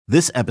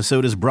This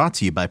episode is brought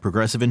to you by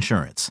Progressive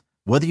Insurance.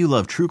 Whether you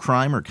love true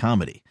crime or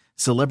comedy,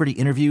 celebrity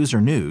interviews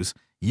or news,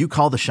 you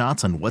call the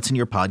shots on what's in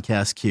your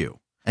podcast queue.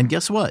 And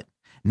guess what?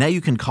 Now you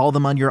can call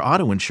them on your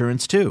auto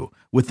insurance too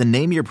with the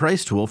Name Your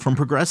Price tool from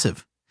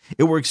Progressive.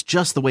 It works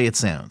just the way it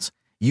sounds.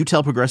 You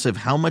tell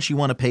Progressive how much you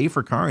want to pay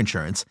for car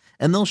insurance,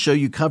 and they'll show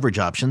you coverage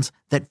options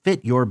that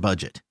fit your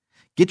budget.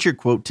 Get your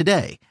quote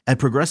today at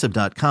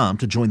Progressive.com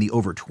to join the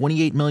over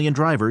 28 million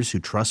drivers who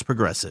trust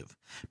Progressive.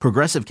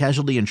 Progressive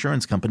Casualty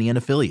Insurance Company and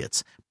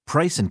Affiliates.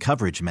 Price and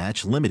coverage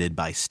match limited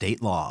by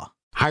state law.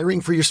 Hiring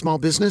for your small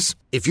business?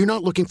 If you're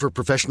not looking for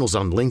professionals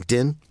on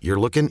LinkedIn, you're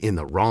looking in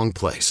the wrong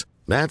place.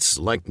 That's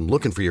like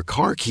looking for your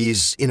car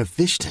keys in a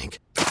fish tank.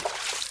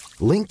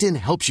 LinkedIn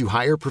helps you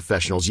hire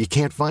professionals you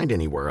can't find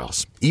anywhere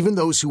else, even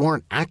those who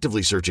aren't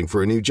actively searching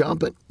for a new job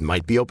but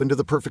might be open to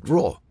the perfect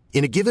role.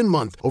 In a given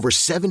month, over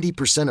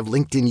 70% of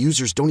LinkedIn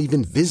users don't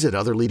even visit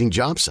other leading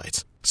job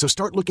sites. So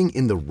start looking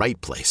in the right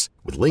place.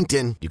 With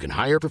LinkedIn, you can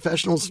hire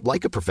professionals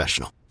like a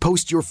professional.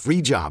 Post your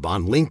free job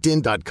on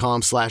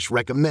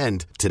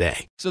linkedin.com/recommend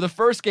today. So the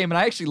first game, and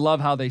I actually love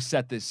how they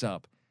set this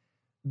up.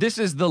 This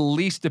is the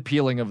least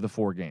appealing of the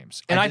four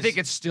games. And I think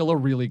it's still a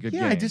really good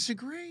game. Yeah, I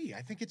disagree.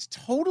 I think it's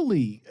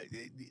totally,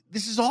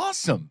 this is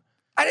awesome.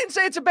 I didn't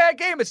say it's a bad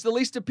game. It's the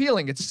least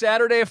appealing. It's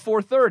Saturday at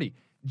 4:30.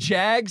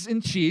 Jags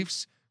and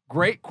Chiefs,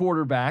 great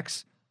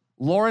quarterbacks.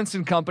 Lawrence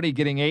and company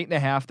getting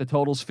 8.5. The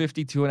total's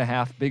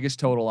 52.5, biggest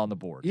total on the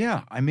board.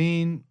 Yeah, I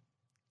mean,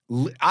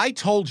 I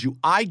told you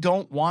I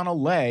don't want to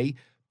lay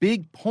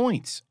big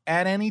points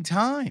at any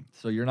time.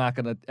 So you're not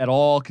going to at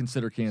all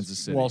consider Kansas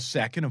City. Well,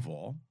 second of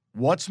all,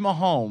 what's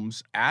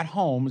Mahomes at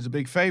home is a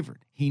big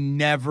favorite. He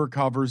never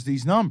covers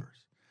these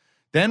numbers.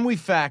 Then we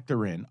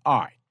factor in,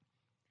 all right,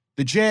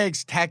 the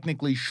Jags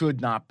technically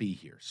should not be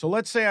here. So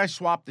let's say I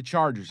swap the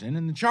Chargers in,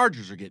 and the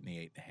Chargers are getting the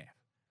 8.5.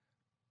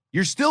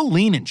 You're still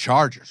leaning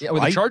Chargers, yeah,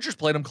 well, right? the Chargers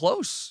played them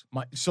close.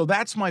 So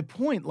that's my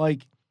point.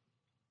 Like,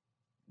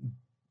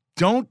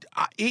 to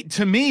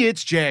me,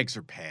 it's Jags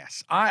or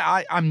pass.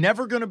 I'm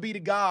never going to be the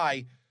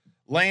guy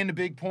laying the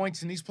big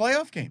points in these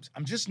playoff games.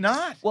 I'm just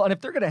not. Well, and if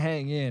they're going to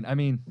hang in, I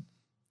mean,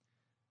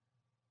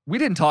 we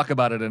didn't talk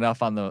about it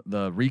enough on the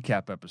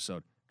recap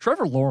episode.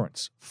 Trevor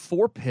Lawrence,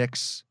 4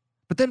 picks,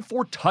 but then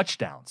 4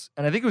 touchdowns.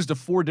 And I think it was to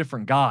 4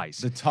 different guys.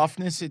 The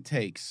toughness it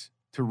takes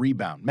to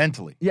rebound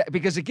mentally. Yeah,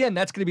 because again,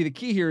 that's going to be the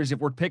key here is if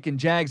we're picking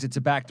Jags, it's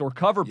a backdoor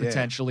cover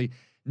potentially.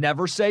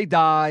 Never say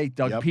die.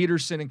 Doug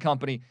Peterson and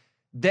company,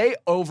 they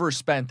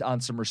overspent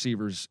on some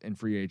receivers in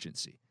free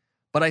agency.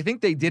 But I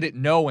think they did it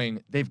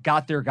knowing they've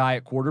got their guy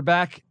at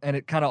quarterback, and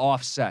it kind of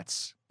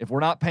offsets. If we're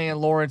not paying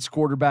Lawrence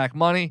quarterback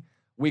money,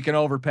 we can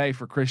overpay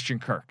for Christian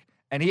Kirk.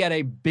 And he had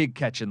a big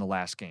catch in the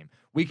last game.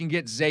 We can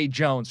get Zay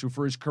Jones, who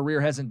for his career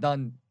hasn't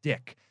done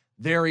dick.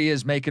 There he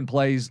is making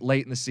plays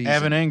late in the season.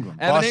 Evan Ingram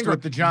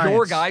with the Giants.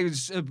 Your guy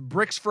who's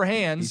bricks for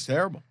hands. He's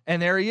terrible.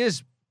 And there he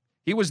is.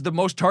 He was the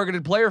most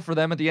targeted player for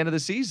them at the end of the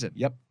season.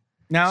 Yep.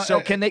 Now, so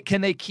can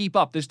they keep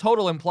up? This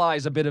total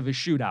implies a bit of a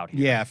shootout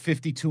here. Yeah,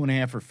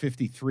 52.5 or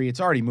 53.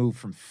 It's already moved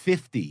from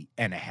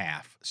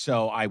 50.5.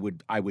 So I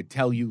would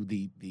tell you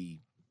the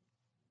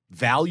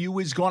value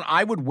is gone.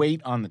 I would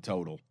wait on the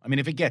total. I mean,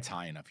 if it gets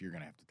high enough, you're going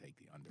to have to take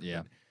the under. Yeah.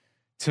 But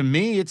to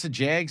me, it's a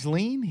Jags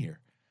lean here.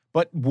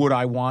 But would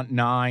I want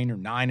 9 or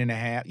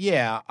 9.5?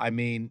 Yeah, I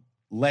mean,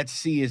 let's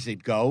see as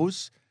it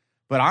goes.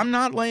 But I'm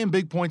not laying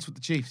big points with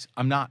the Chiefs.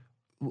 I'm not.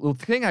 Well,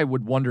 the thing I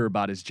would wonder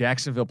about is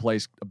Jacksonville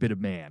plays a bit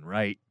of man,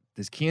 right?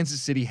 Does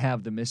Kansas City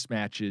have the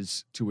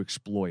mismatches to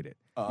exploit it?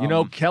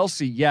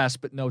 Kelsey, yes,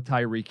 but no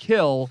Tyreek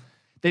Hill.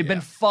 They've been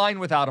fine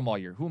without him all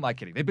year. Who am I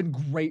kidding? They've been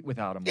great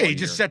without him all year. Yeah, he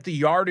just set the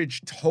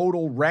yardage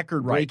total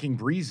record, breaking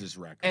Breeze's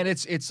record. And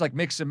it's like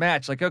mix and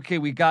match. Like, okay,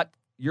 we got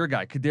your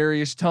guy,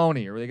 Kadarius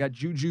Toney, or they got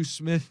Juju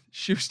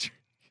Smith-Schuster.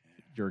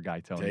 Your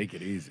guy, Tony. Take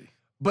it easy.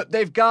 But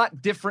they've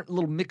got different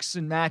little mix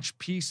and match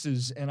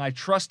pieces, and I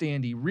trust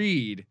Andy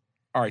Reid.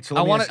 All right, so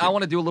I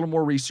want to do a little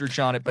more research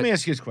on it. But let me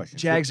ask you this question.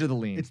 Jags are the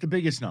lean. It's the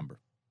biggest number.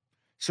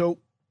 So,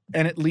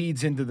 and it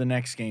leads into the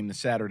next game, the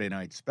Saturday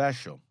night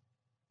special.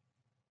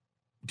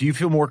 Do you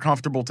feel more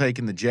comfortable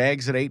taking the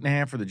Jags at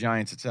 8.5 or the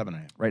Giants at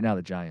 7.5? Right now,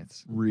 the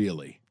Giants.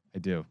 Really? I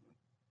do.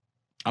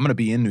 I'm going to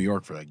be in New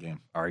York for that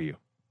game. Are you?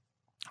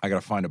 I got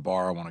to find a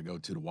bar I want to go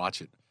to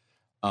watch it.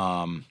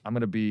 I'm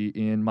going to be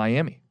in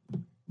Miami,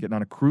 getting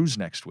on a cruise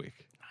next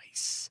week.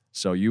 Nice.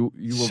 So you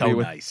will so be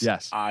with nice.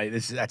 Yes.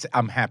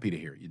 I'm happy to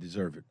hear it. You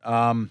deserve it.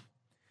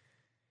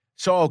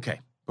 Okay,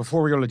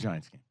 before we go to the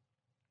Giants game,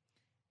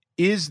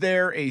 is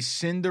there a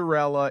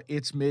Cinderella,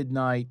 it's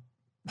midnight,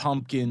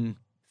 pumpkin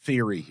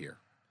theory here?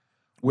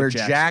 Where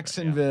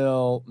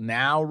Jacksonville,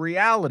 now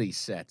reality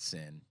sets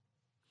in,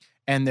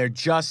 and they're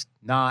just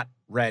not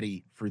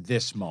ready for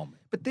this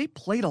moment. But they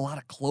played a lot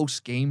of close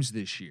games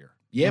this year.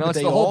 Yeah, but it's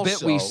they the whole also,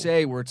 bit we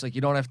say where it's like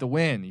you don't have to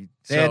win.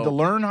 They had to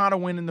learn how to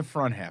win in the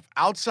front half.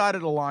 Outside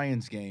of the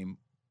Lions game,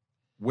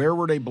 where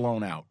were they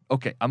blown out?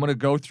 Okay, I'm going to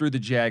go through the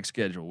Jag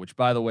schedule, which,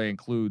 by the way,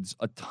 includes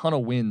a ton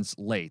of wins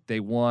late. They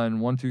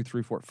won 1, 2,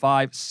 3, 4,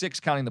 5, 6,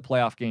 counting the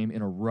playoff game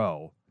in a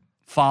row.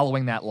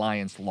 following that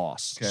Lions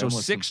loss. Okay, so I'm 6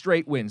 listening.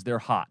 straight wins. They're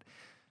hot.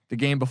 The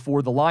game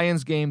before the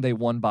Lions game, they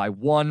won by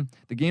 1.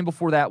 The game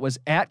before that was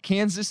at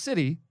Kansas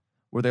City,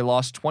 where they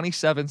lost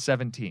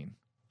 27-17.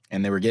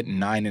 And they were getting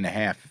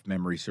 9.5, if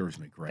memory serves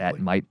me correctly.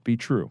 That might be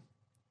true.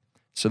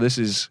 So this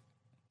is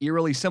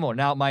eerily similar.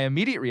 Now, my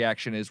immediate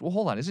reaction is, well,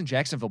 hold on. Isn't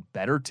Jacksonville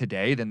better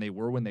today than they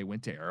were when they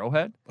went to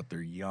Arrowhead? But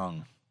they're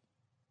young.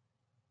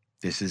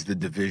 This is the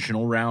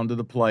divisional round of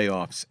the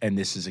playoffs, and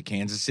this is a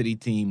Kansas City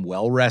team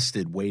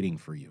well-rested waiting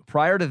for you.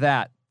 Prior to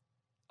that,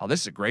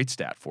 this is a great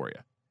stat for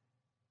you.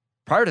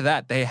 Prior to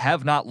that, they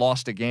have not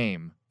lost a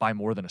game by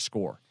more than a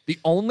score. The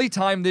only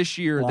time this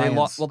year they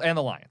lost, and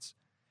the Lions.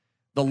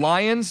 The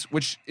Lions,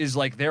 which is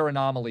like their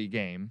anomaly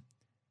game,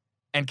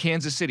 and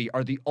Kansas City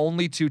are the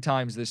only 2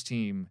 times this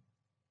team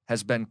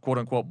has been,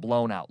 quote-unquote,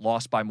 blown out,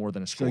 lost by more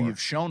than a score. So you've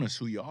shown us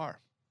who you are.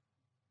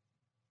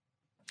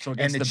 So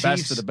against And the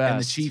best of the best.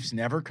 And the Chiefs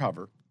never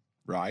cover,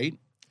 right?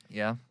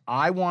 Yeah.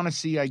 I want to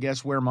see, I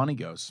guess, where money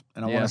goes.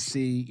 And I want Yeah. to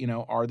see,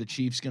 are the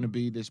Chiefs going to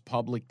be this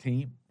public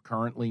team?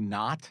 Currently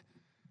not.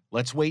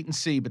 Let's wait and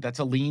see, but that's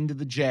a lean to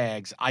the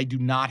Jags. I do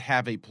not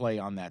have a play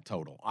on that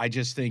total. I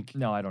just think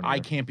No, I don't I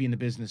either. can't be in the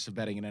business of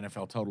betting an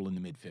NFL total in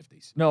the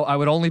mid-50s. No, I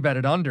would only bet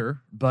it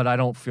under, but I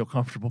don't feel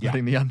comfortable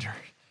betting the under.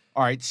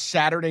 All right,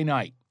 Saturday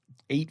night,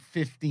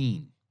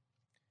 8:15.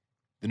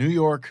 The New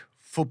York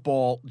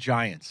Football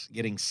Giants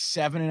getting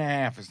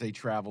 7.5 as they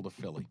travel to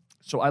Philly.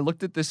 So I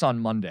looked at this on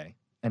Monday,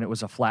 and it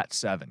was a flat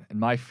 7, and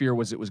my fear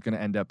was it was going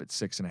to end up at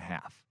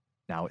 6.5.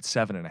 Now it's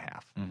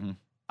 7.5. Mm-hmm.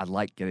 I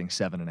like getting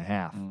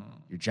 7.5.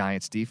 Your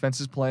Giants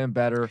defense is playing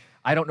better.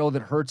 I don't know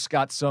that Hurts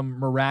got some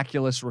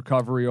miraculous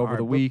recovery over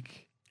the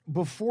week.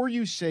 Before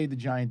you say the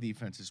Giant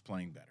defense is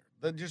playing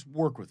better, just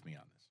work with me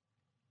on this.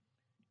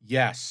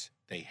 Yes,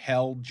 they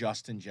held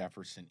Justin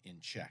Jefferson in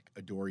check.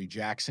 Adoree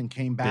Jackson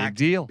came back. Big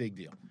deal. Big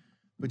deal.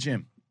 But,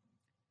 Jim,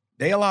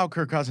 they allowed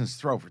Kirk Cousins to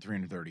throw for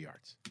 330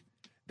 yards.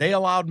 They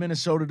allowed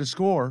Minnesota to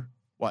score,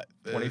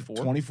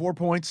 24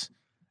 points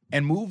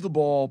and move the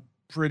ball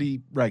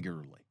pretty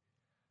regularly.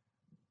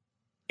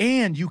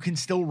 And you can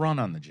still run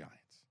on the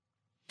Giants.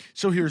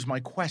 So here's my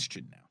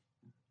question now.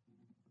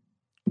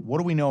 What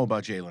do we know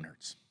about Jalen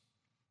Hurts?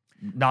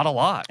 Not a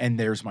lot. And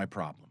there's my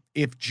problem.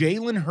 If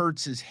Jalen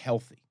Hurts is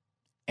healthy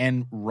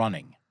and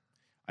running,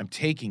 I'm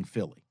taking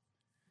Philly.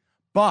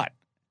 But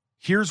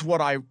here's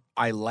what I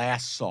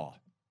last saw.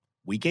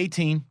 Week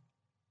 18,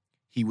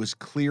 he was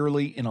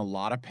clearly in a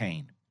lot of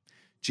pain.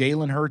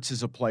 Jalen Hurts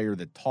is a player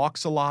that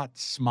talks a lot,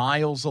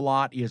 smiles a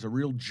lot. He has a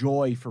real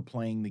joy for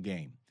playing the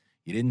game.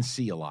 You didn't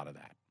see a lot of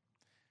that.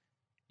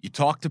 You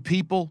talk to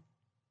people,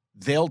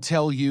 they'll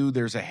tell you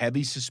there's a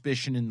heavy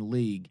suspicion in the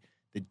league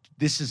that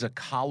this is a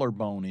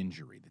collarbone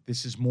injury, that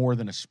this is more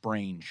than a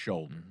sprained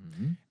shoulder,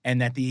 and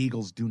that the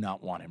Eagles do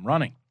not want him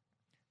running.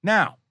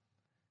 Now,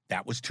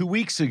 that was 2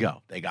 weeks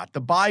ago. They got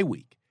the bye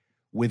week.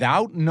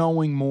 Without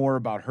knowing more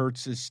about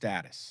Hurts'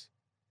 status,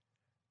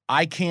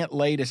 I can't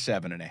lay to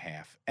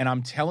 7.5. And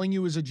I'm telling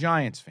you as a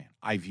Giants fan,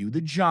 I view the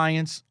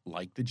Giants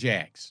like the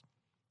Jags.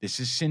 This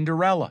is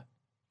Cinderella.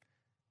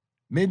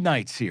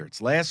 Midnight's here. It's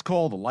last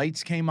call. The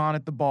lights came on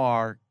at the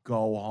bar.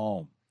 Go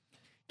home.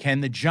 Can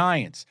the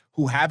Giants,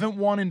 who haven't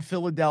won in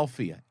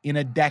Philadelphia in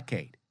a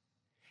decade,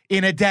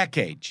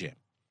 Jim,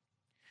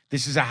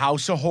 this is a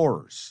house of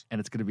horrors. And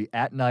it's going to be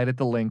at night at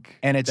the Link.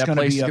 And it's that going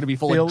to place be is a going to be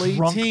full Philly of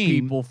drunk team.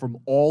 people from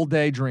all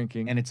day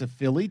drinking. And it's a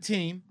Philly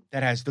team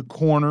that has the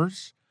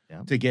corners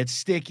to get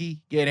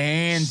sticky, get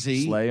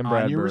handsy Slay and on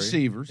Bradbury. your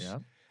receivers. Yeah.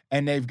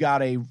 And they've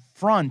got a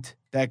front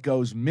that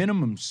goes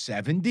minimum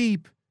 7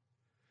 deep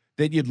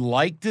that you'd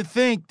like to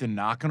think they're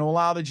not going to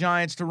allow the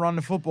Giants to run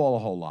the football a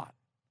whole lot.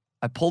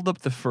 I pulled up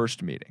the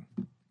first meeting.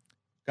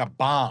 Got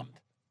bombed.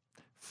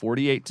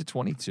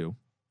 48-22. Do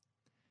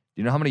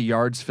you know how many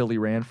yards Philly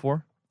ran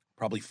for?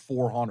 Probably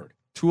 400.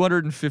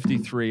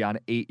 253 on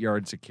 8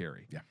 yards a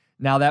carry. Yeah.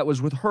 Now, that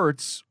was with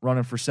Hurts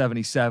running for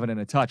 77 and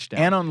a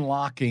touchdown. And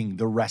unlocking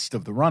the rest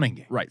of the running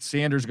game. Right.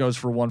 Sanders goes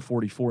for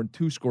 144 and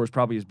 2 scores,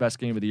 probably his best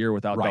game of the year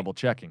without double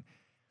checking.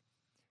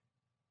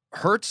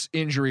 Hurts'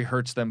 injury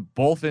hurts them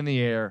both in the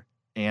air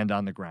and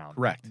on the ground.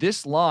 Correct.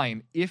 This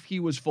line, if he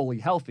was fully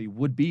healthy,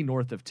 would be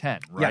north of 10,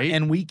 right? Yeah,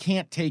 and we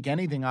can't take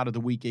anything out of the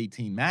Week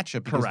 18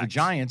 matchup because the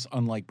Giants,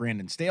 unlike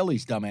Brandon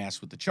Staley's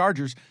dumbass with the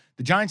Chargers,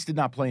 the Giants did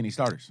not play any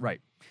starters.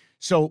 Right.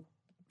 So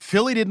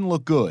Philly didn't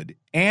look good,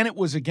 and it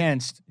was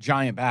against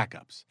Giant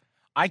backups.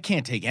 I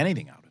can't take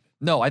anything out of it.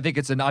 No, I think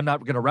I'm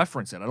not going to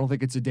reference it. I don't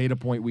think it's a data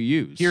point we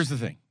use. Here's the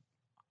thing.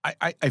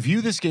 I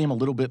view this game a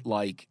little bit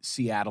like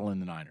Seattle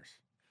and the Niners.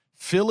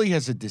 Philly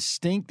has a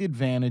distinct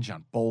advantage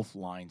on both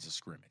lines of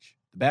scrimmage.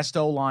 The best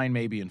O-line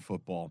maybe in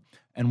football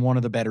and one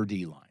of the better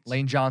D-lines.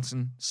 Lane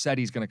Johnson said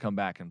he's going to come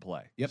back and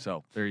play. Yep.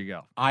 So there you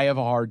go. I have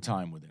a hard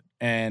time with it.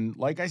 And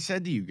like I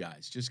said to you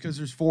guys, just because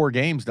there's 4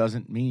 games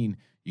doesn't mean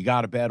you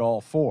got to bet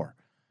all 4.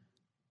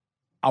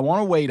 I want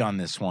to wait on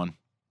this one.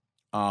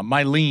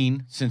 My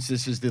lean, since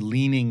this is the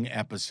leaning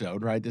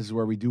episode, right? This is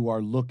where we do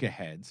our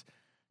look-aheads.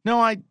 No,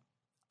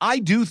 I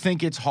do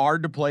think it's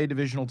hard to play a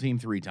divisional team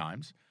 3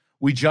 times.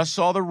 We just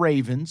saw the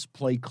Ravens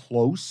play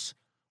close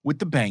with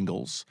the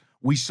Bengals.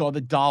 We saw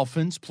the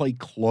Dolphins play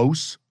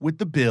close with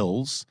the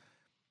Bills.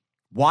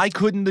 Why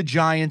couldn't the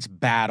Giants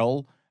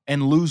battle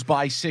and lose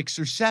by 6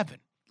 or 7?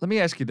 Let me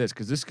ask you this,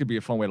 because this could be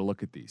a fun way to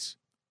look at these.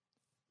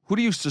 Who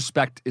do you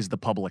suspect is the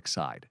public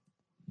side?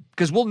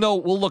 Because we'll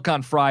look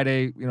on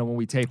Friday, when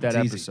we tape that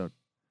episode.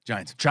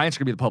 Giants. Giants are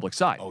going to be the public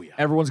side. Oh, yeah.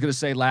 Everyone's going to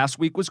say last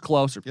week was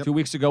close, or 2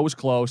 weeks ago was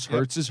close. Yep.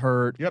 Hurts is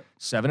hurt. Yep.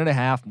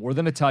 7.5, more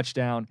than a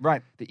touchdown.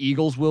 Right. The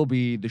Eagles will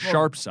be the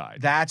sharp side.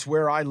 That's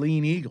where I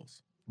lean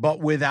Eagles, but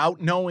without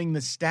knowing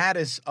the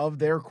status of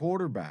their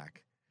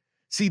quarterback.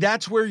 See,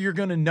 that's where you're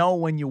going to know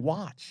when you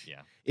watch.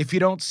 Yeah. If you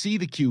don't see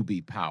the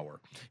QB power,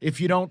 if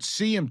you don't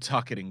see him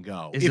tuck it and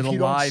go, Is if it a you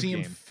don't live see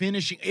him game?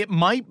 finishing, it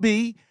might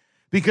be,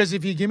 because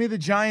if you give me the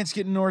Giants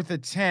getting north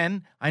of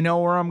 10, I know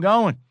where I'm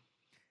going.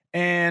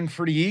 And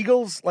for the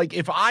Eagles, like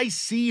if I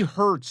see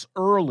Hurts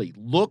early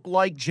look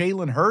like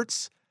Jalen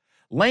Hurts,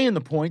 laying the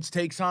points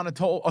takes on a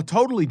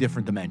totally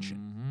different dimension.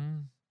 Mm-hmm.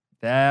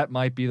 That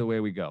might be the way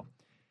we go.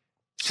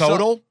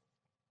 Total? So,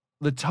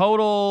 the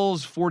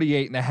total's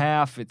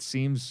 48.5. It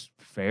seems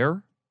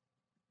fair.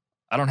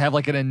 I don't have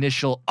like an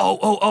initial,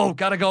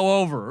 gotta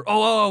go over.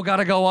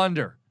 Gotta go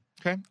under.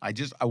 Okay.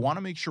 I want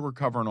to make sure we're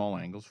covering all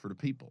angles for the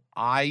people.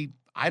 I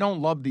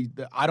don't love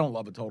I don't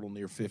love a total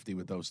near 50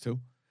 with those two.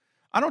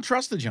 I don't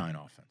trust the Giant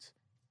offense.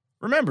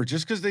 Remember,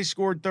 just because they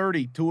scored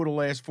 30 2 of the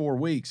last 4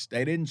 weeks,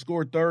 they didn't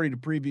score 30 the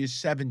previous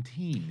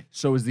 17.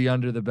 So is the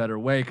under the better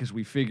way? Because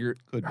we figure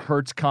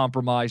Hurts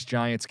compromised,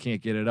 Giants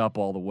can't get it up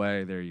all the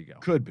way. There you go.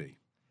 Could be.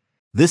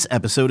 This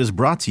episode is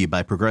brought to you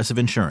by Progressive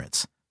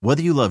Insurance.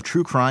 Whether you love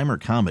true crime or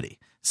comedy,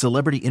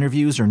 celebrity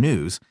interviews or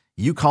news,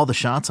 you call the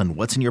shots on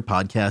what's in your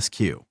podcast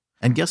queue.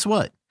 And guess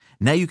what?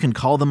 Now you can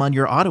call them on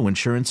your auto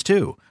insurance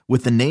too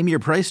with the Name Your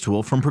Price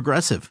tool from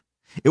Progressive.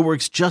 It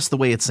works just the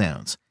way it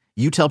sounds.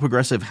 You tell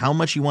Progressive how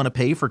much you want to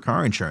pay for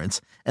car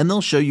insurance, and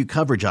they'll show you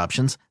coverage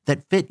options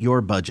that fit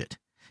your budget.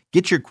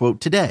 Get your quote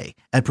today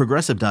at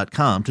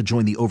Progressive.com to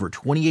join the over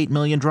 28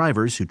 million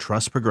drivers who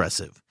trust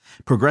Progressive.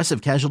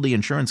 Progressive Casualty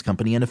Insurance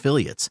Company and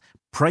Affiliates.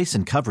 Price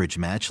and coverage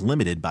match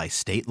limited by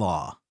state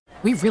law.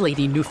 We really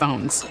need new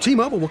phones.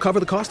 T-Mobile will cover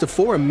the cost of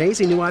 4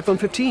 amazing new iPhone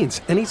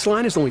 15s, and each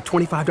line is only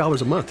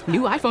 $25 a month.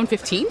 New iPhone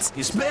 15s?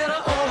 It's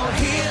better over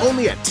here.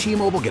 Only at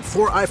T-Mobile, get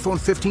 4 iPhone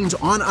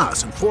 15s on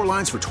us and 4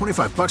 lines for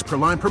 $25 per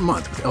line per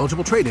month with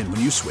eligible trade-in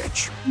when you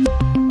switch.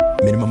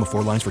 Minimum of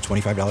 4 lines for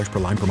 $25 per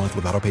line per month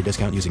with autopay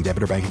discount using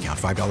debit or bank account.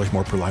 $5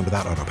 more per line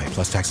without autopay,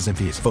 plus taxes and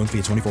fees. Phone fee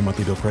at 24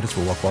 monthly bill credits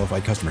for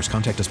well-qualified customers.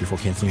 Contact us before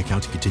canceling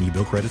account to continue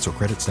bill credits or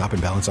credit stop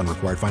and balance on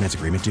required finance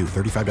agreement due.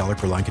 $35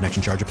 per line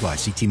connection charge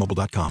applies. See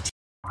T-Mobile.com.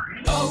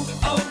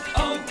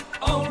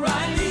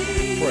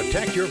 O'Reilly.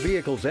 Protect your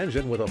vehicle's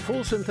engine with a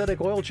full synthetic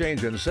oil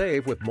change and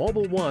save with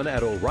Mobil 1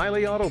 at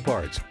O'Reilly Auto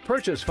Parts.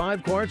 Purchase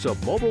 5 quarts of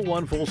Mobil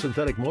 1 full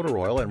synthetic motor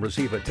oil and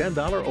receive a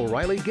 $10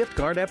 O'Reilly gift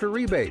card after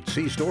rebate.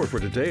 See store for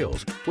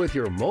details. With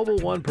your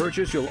Mobil 1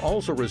 purchase, you'll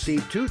also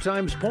receive 2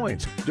 times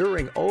points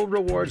during O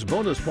Rewards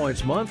Bonus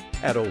Points Month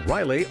at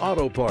O'Reilly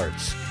Auto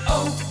Parts.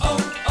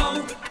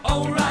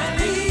 O'Reilly.